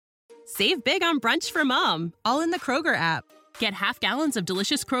Save big on brunch for mom, all in the Kroger app. Get half gallons of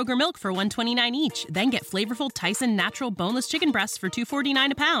delicious Kroger milk for $1.29 each. Then get flavorful Tyson natural boneless chicken breasts for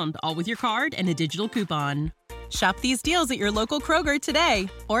 $2.49 a pound, all with your card and a digital coupon. Shop these deals at your local Kroger today,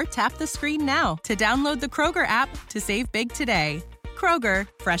 or tap the screen now to download the Kroger app to save big today. Kroger,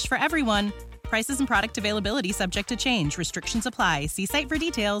 fresh for everyone. Prices and product availability subject to change. Restrictions apply. See site for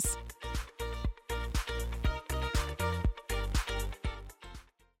details.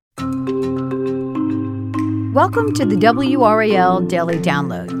 Welcome to the WRAL Daily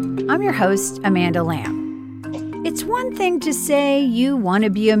Download. I'm your host, Amanda Lamb. It's one thing to say you want to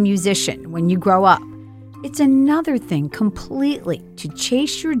be a musician when you grow up. It's another thing completely to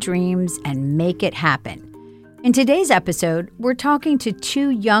chase your dreams and make it happen. In today's episode, we're talking to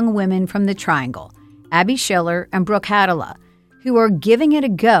two young women from the Triangle, Schiller and Brooke Hatala, who are giving it a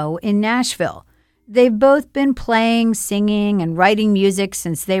go in Nashville. They've both been playing, singing, and writing music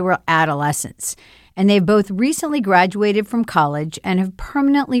since they were adolescents. And they've both recently graduated from college and have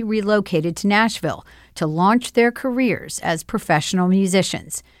permanently relocated to Nashville to launch their careers as professional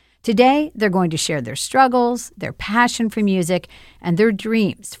musicians. Today, they're going to share their struggles, their passion for music, and their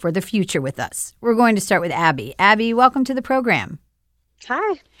dreams for the future with us. We're going to start with Abby. Abby, welcome to the program.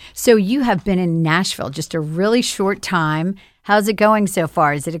 Hi. So you have been in Nashville just a really short time. How's it going so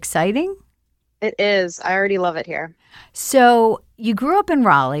far? Is it exciting? It is. I already love it here. So you grew up in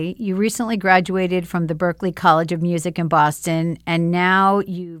Raleigh. You recently graduated from the Berklee College of Music in Boston, and now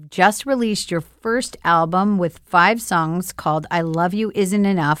you've just released your first album with 5 songs called I Love You Isn't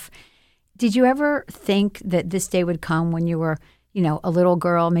Enough. Did you ever think that this day would come when you were, a little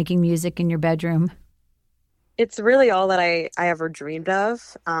girl making music in your bedroom? It's really all that I ever dreamed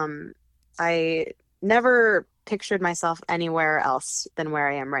of. I never pictured myself anywhere else than where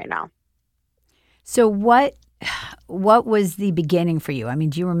I am right now. So what was the beginning for you? I mean,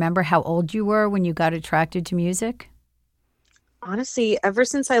 do you remember how old you were when you got attracted to music? Honestly, ever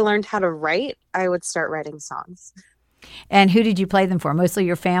since I learned how to write, I would start writing songs. And who did you play them for? Mostly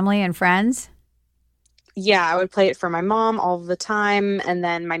your family and friends? Yeah, I would play it for my mom all the time, and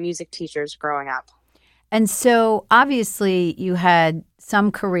then my music teachers growing up. And so obviously you had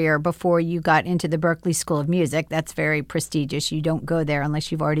some career before you got into the Berklee School of Music. That's very prestigious. You don't go there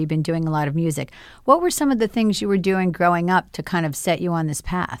unless you've already been doing a lot of music. What were some of the things you were doing growing up to kind of set you on this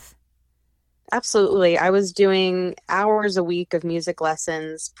path? Absolutely. I was doing hours a week of music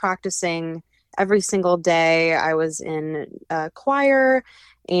lessons, practicing every single day. I was in choir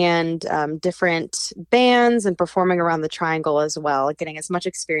and different bands and performing around the Triangle as well, getting as much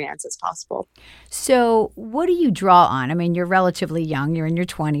experience as possible. So what do you draw on? I mean, you're relatively young. You're in your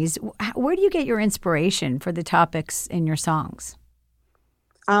 20s. Where do you get your inspiration for the topics in your songs?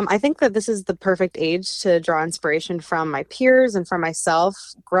 I think that this is the perfect age to draw inspiration from my peers and from myself.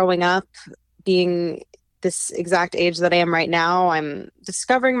 Growing up, being this exact age that I am right now, I'm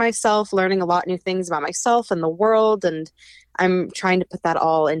discovering myself, learning a lot new things about myself and the world, and I'm trying to put that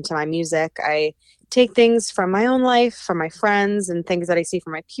all into my music. I take things from my own life, from my friends, and things that I see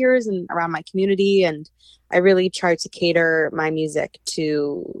from my peers and around my community, and I really try to cater my music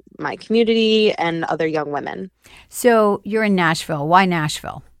to my community and other young women. So you're in Nashville. Why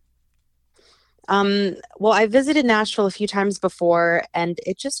Nashville? Well, I visited Nashville a few times before, and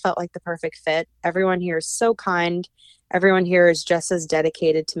it just felt like the perfect fit. Everyone here is so kind. Everyone here is just as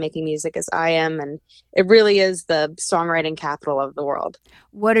dedicated to making music as I am, and it really is the songwriting capital of the world.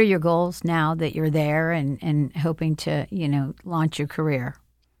 What are your goals now that you're there and hoping to, launch your career?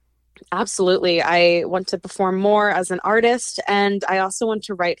 Absolutely. I want to perform more as an artist, and I also want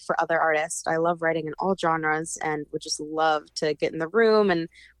to write for other artists. I love writing in all genres and would just love to get in the room and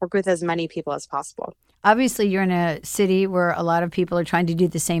work with as many people as possible. Obviously, you're in a city where a lot of people are trying to do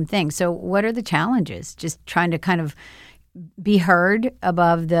the same thing. So what are the challenges? Just trying to kind of be heard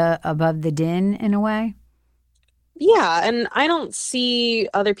above the din in a way? Yeah, and I don't see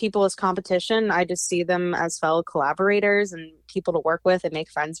other people as competition. I just see them as fellow collaborators and people to work with and make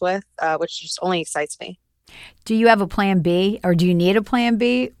friends with, which just only excites me. Do you have a plan B, or do you need a plan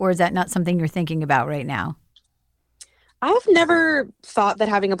B, or is that not something you're thinking about right now? I've never thought that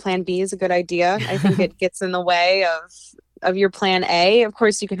having a plan B is a good idea. I think it gets in the way of your plan A. Of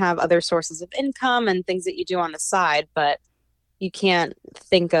course, you can have other sources of income and things that you do on the side, but you can't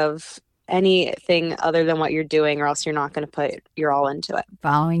think of anything other than what you're doing, or else you're not going to put your all into it.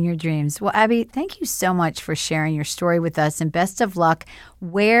 Following your dreams. Well, Abby, thank you so much for sharing your story with us, and best of luck.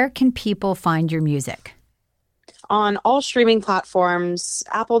 Where can people find your music? On all streaming platforms,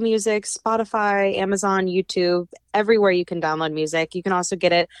 Apple Music, Spotify, Amazon, YouTube, everywhere you can download music. You can also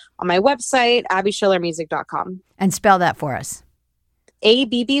get it on my website, abbyschillermusic.com. And spell that for us.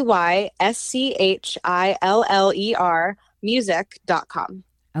 ABBYSCHILLER music.com.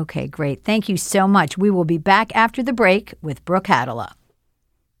 Okay, great. Thank you so much. We will be back after the break with Brooke Hatala.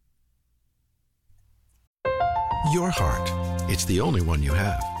 Your heart. It's the only one you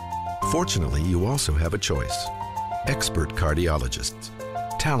have. Fortunately, you also have a choice. Expert cardiologists,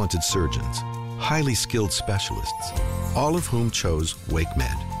 talented surgeons, highly skilled specialists, all of whom chose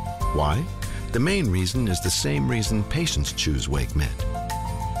WakeMed. Why? The main reason is the same reason patients choose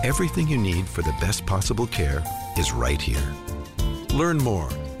WakeMed. Everything you need for the best possible care is right here. Learn more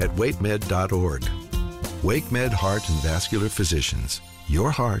at wakemed.org. WakeMed Heart and Vascular Physicians.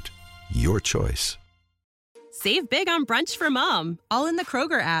 Your heart, your choice. Save big on brunch for mom, all in the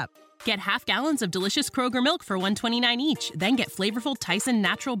Kroger app. Get half gallons of delicious Kroger milk for $1.29 each. Then get flavorful Tyson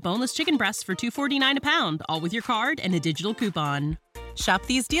natural boneless chicken breasts for $2.49 a pound, all with your card and a digital coupon. Shop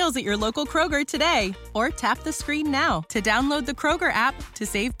these deals at your local Kroger today, or tap the screen now to download the Kroger app to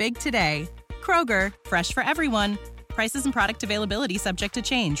save big today. Kroger, fresh for everyone. Prices and product availability subject to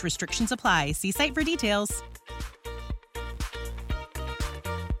change. Restrictions apply. See site for details.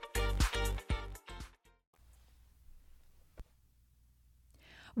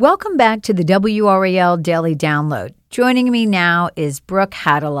 Welcome back to the WRAL Daily Download. Joining me now is Brooke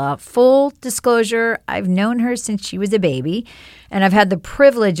Hatala. Full disclosure, I've known her since she was a baby, and I've had the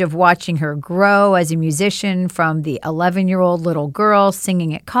privilege of watching her grow as a musician from the 11-year-old little girl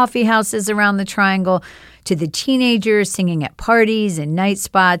singing at coffee houses around the Triangle to the teenagers singing at parties and night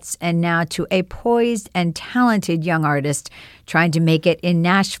spots, and now to a poised and talented young artist trying to make it in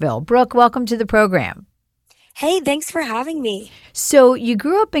Nashville. Brooke, welcome to the program. Hey, thanks for having me. So you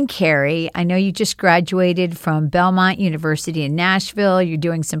grew up in Cary. I know you just graduated from Belmont University in Nashville. You're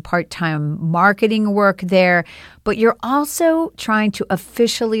doing some part-time marketing work there, but you're also trying to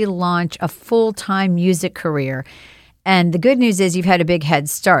officially launch a full-time music career. And the good news is you've had a big head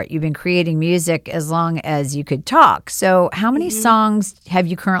start. You've been creating music as long as you could talk. So how many songs have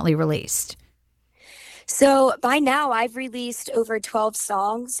you currently released? So by now, I've released over 12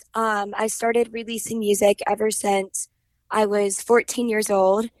 songs. I started releasing music ever since I was 14 years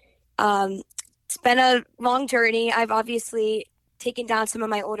old. It's been a long journey. I've obviously taken down some of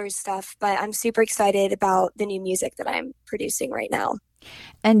my older stuff, but I'm super excited about the new music that I'm producing right now.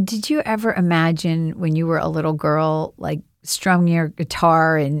 And did you ever imagine when you were a little girl, like strumming your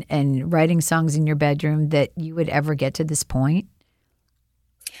guitar and writing songs in your bedroom, that you would ever get to this point?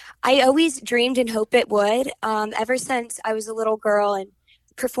 I always dreamed and hoped it would. Ever since I was a little girl and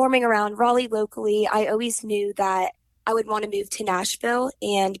performing around Raleigh locally, I always knew that I would want to move to Nashville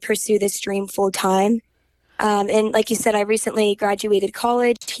and pursue this dream full time. And like you said, I recently graduated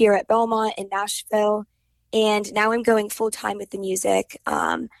college here at Belmont in Nashville, and now I'm going full time with the music.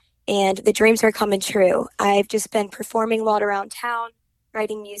 And the dreams are coming true. I've just been performing a lot around town,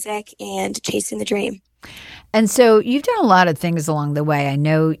 writing music, and chasing the dream. And so you've done a lot of things along the way. I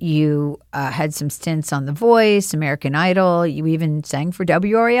know you had some stints on The Voice, American Idol. You even sang for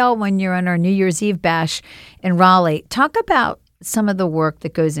WRAL when you're on our New Year's Eve bash in Raleigh. Talk about some of the work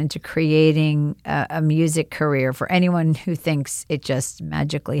that goes into creating a music career for anyone who thinks it just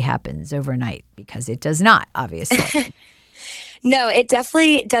magically happens overnight, because it does not, obviously. No, it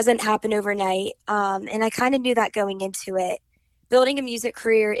definitely doesn't happen overnight. And I kind of knew that going into it. Building a music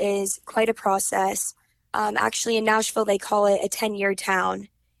career is quite a process. Actually, in Nashville, they call it a 10-year town.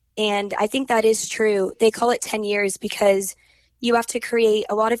 And I think that is true. They call it 10 years because you have to create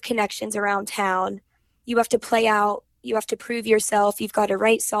a lot of connections around town. You have to play out. You have to prove yourself. You've got to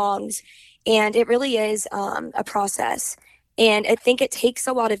write songs. And it really is a process. And I think it takes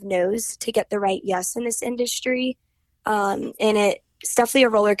a lot of no's to get the right yes in this industry. And it's definitely a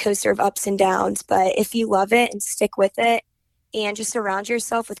roller coaster of ups and downs. But if you love it and stick with it and just surround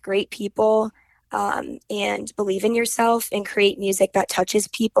yourself with great people, and believe in yourself and create music that touches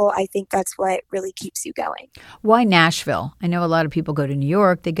people, I think that's what really keeps you going. Why Nashville? I know a lot of people go to New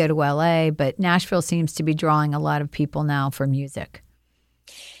York, they go to LA, but Nashville seems to be drawing a lot of people now for music.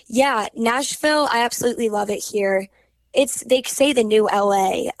 Yeah, Nashville, I absolutely love it here. They say the new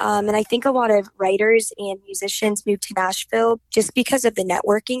LA, and I think a lot of writers and musicians move to Nashville just because of the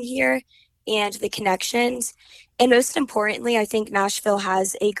networking here and the connections. And most importantly, I think Nashville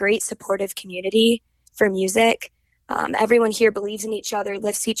has a great supportive community for music. Everyone here believes in each other,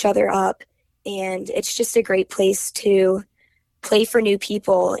 lifts each other up, and it's just a great place to play for new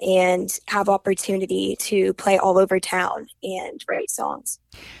people and have opportunity to play all over town and write songs.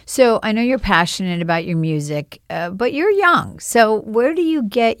 So I know you're passionate about your music, but you're young. So where do you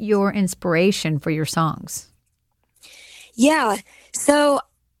get your inspiration for your songs? Yeah, so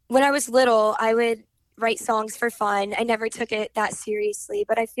when I was little, I would write songs for fun. I never took it that seriously,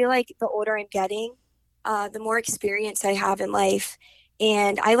 but I feel like the older I'm getting, the more experience I have in life.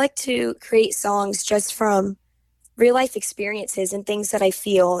 And I like to create songs just from real life experiences and things that I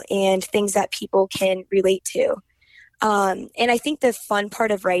feel and things that people can relate to. And I think the fun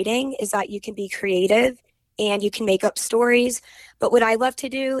part of writing is that you can be creative and you can make up stories. But what I love to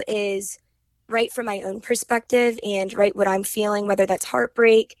do is write from my own perspective and write what I'm feeling, whether that's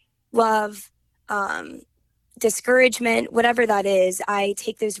heartbreak, love, discouragement, whatever that is. I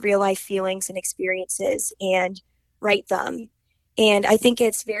take those real life feelings and experiences and write them. And I think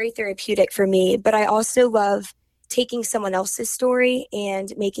it's very therapeutic for me, but I also love taking someone else's story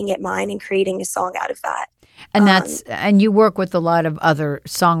and making it mine and creating a song out of that. And and you work with a lot of other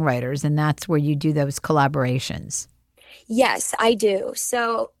songwriters, and that's where you do those collaborations. Yes, I do.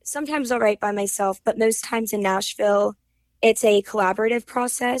 So sometimes I'll write by myself, but most times in Nashville, it's a collaborative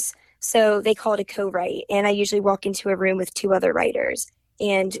process. So they call it a co-write. And I usually walk into a room with 2 other writers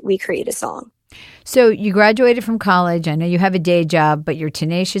and we create a song. So you graduated from college. I know you have a day job, but you're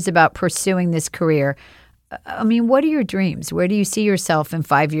tenacious about pursuing this career. I mean, what are your dreams? Where do you see yourself in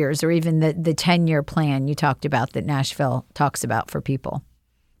 5 years, or even the 10-year plan you talked about that Nashville talks about for people?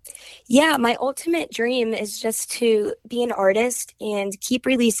 Yeah, my ultimate dream is just to be an artist and keep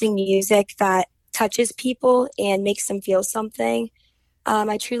releasing music that touches people and makes them feel something.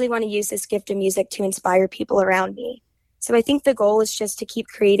 I truly want to use this gift of music to inspire people around me. So I think the goal is just to keep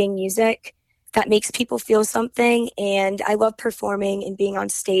creating music that makes people feel something. And I love performing and being on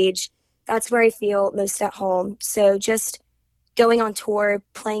stage. That's where I feel most at home. So just going on tour,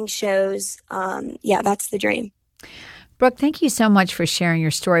 playing shows, that's the dream. Brooke, thank you so much for sharing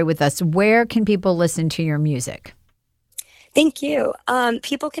your story with us. Where can people listen to your music? Thank you.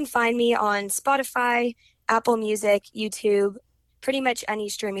 People can find me on Spotify, Apple Music, YouTube, pretty much any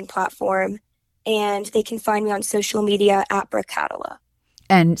streaming platform. And they can find me on social media at Brooke Hatala.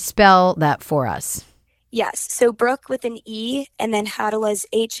 And spell that for us. Yes. So Brooke with an E, and then Hatala's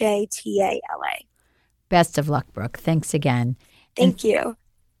Hatala. Best of luck, Brooke. Thanks again. Thank you.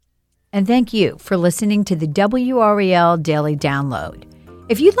 And thank you for listening to the WRAL Daily Download.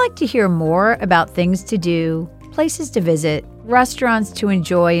 If you'd like to hear more about things to do, places to visit, restaurants to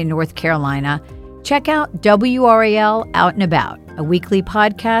enjoy in North Carolina, check out WRAL Out and About, a weekly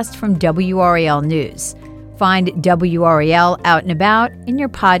podcast from WRAL News. Find WRAL Out and About in your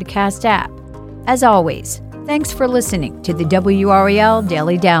podcast app. As always, thanks for listening to the WRAL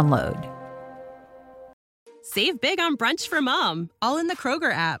Daily Download. Save big on brunch for mom, all in the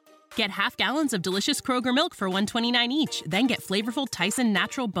Kroger app. Get half gallons of delicious Kroger milk for $1.29 each. Then get flavorful Tyson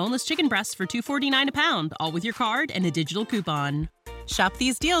natural boneless chicken breasts for $2.49 a pound, all with your card and a digital coupon. Shop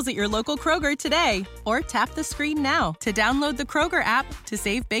these deals at your local Kroger today, or tap the screen now to download the Kroger app to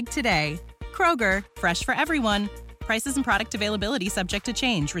save big today. Kroger, fresh for everyone. Prices and product availability subject to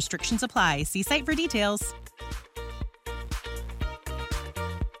change. Restrictions apply. See site for details.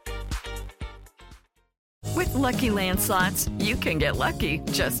 With Lucky Land Slots, you can get lucky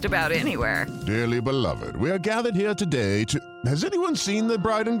just about anywhere. Dearly beloved, we are gathered here today to... Has anyone seen the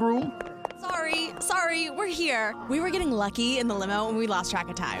bride and groom? Sorry, we're here. We were getting lucky in the limo and we lost track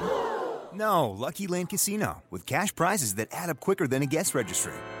of time. No, Lucky Land Casino, with cash prizes that add up quicker than a guest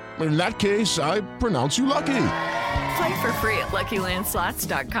registry. In that case, I pronounce you lucky. Play for free at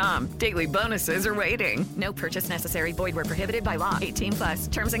LuckyLandSlots.com. Daily bonuses are waiting. No purchase necessary. Void where prohibited by law.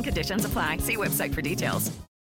 18+. Terms and conditions apply. See website for details.